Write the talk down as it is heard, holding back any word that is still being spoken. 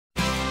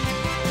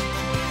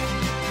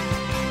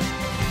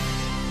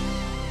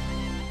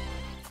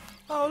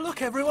Oh,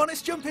 look, everyone,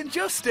 it's Jumping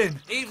Justin.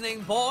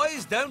 Evening,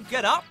 boys. Don't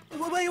get up.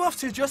 Where are you off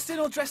to, Justin,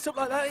 all dressed up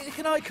like that?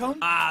 Can I come?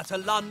 To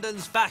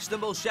London's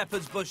fashionable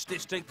Shepherd's Bush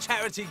district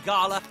charity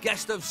gala.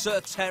 Guest of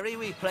Sir Terry.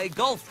 We play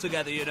golf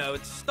together, you know.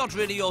 It's not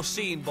really your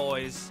scene,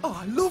 boys. Oh,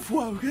 I love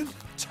Wogan.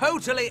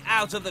 Totally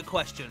out of the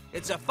question.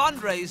 It's a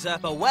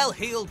fundraiser for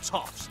well-heeled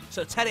toffs.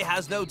 Sir Terry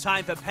has no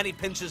time for penny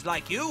pinchers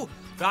like you.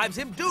 Drives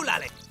him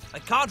doolally. I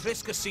can't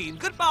risk a scene.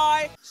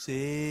 Goodbye.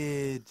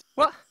 Sid.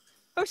 What?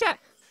 Who's that?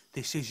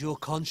 This is your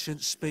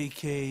conscience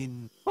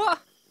speaking. What?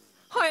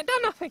 I ain't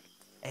done nothing.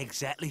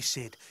 Exactly,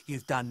 Sid.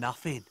 You've done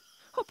nothing.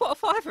 I put a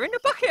fiver in the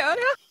bucket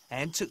earlier.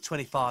 And took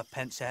 25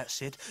 pence out,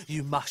 Sid.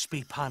 You must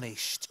be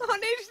punished. I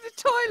needed the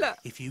toilet.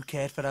 If you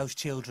cared for those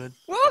children,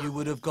 What? you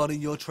would have gone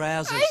in your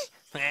trousers.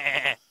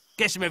 Hey?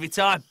 Guess him every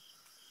time.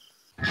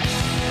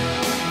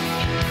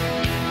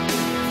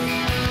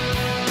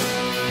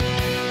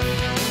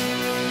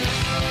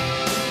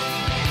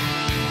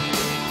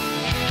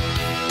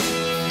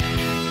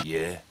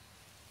 Yeah?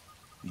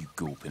 You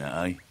gawping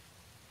at, eh? You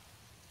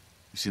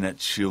seen that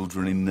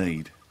children in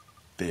need?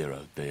 Dear,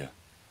 oh dear.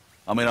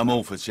 I mean, I'm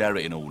all for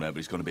charity and all that, but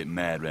it's gone a bit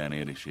mad round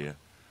here this year.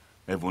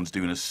 Everyone's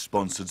doing a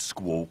sponsored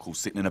squawk or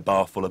sitting in a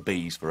bar full of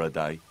bees for a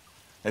day.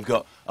 They've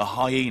got a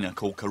hyena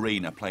called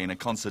Karina playing a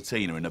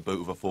concertina in the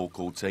boot of a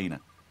four-called Tina.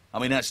 I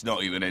mean, that's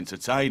not even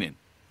entertaining.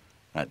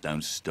 That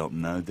don't stop,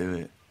 no, do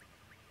it?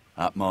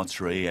 Up my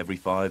tree every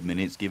 5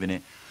 minutes, giving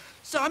it...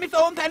 Sign me for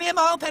 1 penny a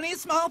mile, penny a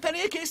smile,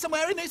 penny a kiss. I'm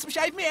wearing this, I'm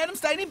shaving my head, I'm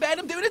staying in bed,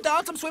 I'm doing a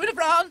dance, I'm swimming to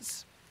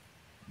France.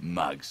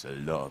 Mugs, a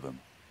lot of them.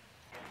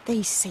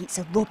 These seats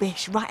are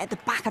rubbish. Right at the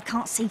back, I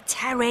can't see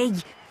Terry.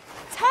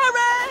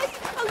 Terry!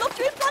 I loved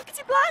you in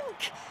blankety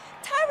blank.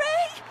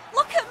 Terry,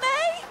 look at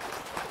me.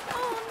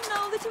 Oh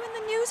no, they're doing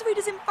the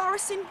newsreader's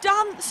embarrassing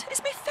dance.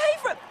 It's my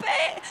favourite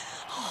bit.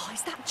 Oh,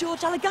 is that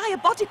George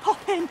Alagaya body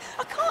popping?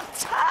 I can't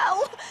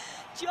tell.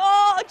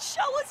 George,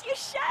 show us your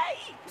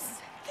shapes.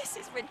 This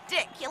is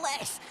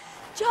ridiculous.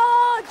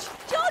 George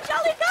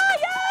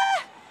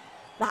Alagaya!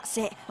 That's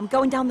it. I'm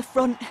going down the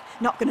front.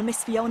 Not going to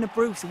miss Fiona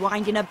Bruce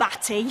winding a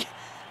batty.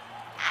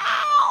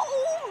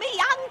 Ow! Me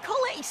ankle,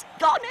 it's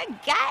gone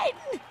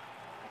again!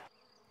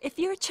 If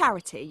you're a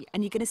charity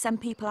and you're going to send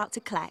people out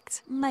to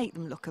collect, make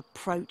them look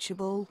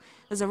approachable.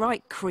 There's a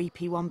right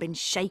creepy one been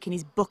shaking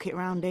his bucket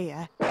round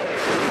here.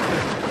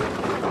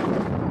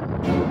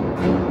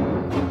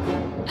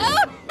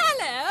 Oh,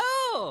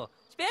 hello!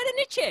 Spare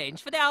any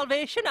change for the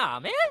Salvation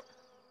Army?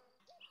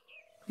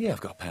 Yeah,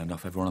 I've got a £1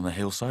 off everyone on the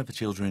hillside for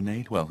children in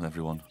need. Well,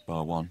 everyone,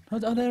 bar one. Oh,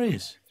 there he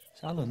is.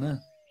 It's Alan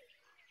there.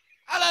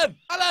 Alan!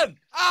 Alan!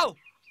 Al!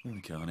 He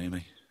can't hear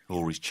me.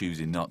 Or he's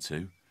choosing not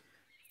to.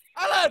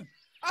 Alan!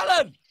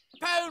 Alan!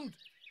 Pound!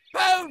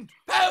 Pound!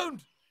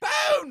 Pound!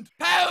 Pound!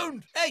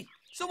 Pound! Hey!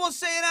 Someone's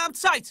saying I'm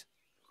tight!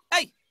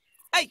 Hey!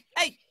 Hey!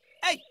 Hey!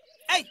 Hey!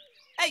 Hey!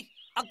 Hey!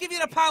 I'll give you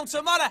the £1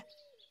 tomorrow!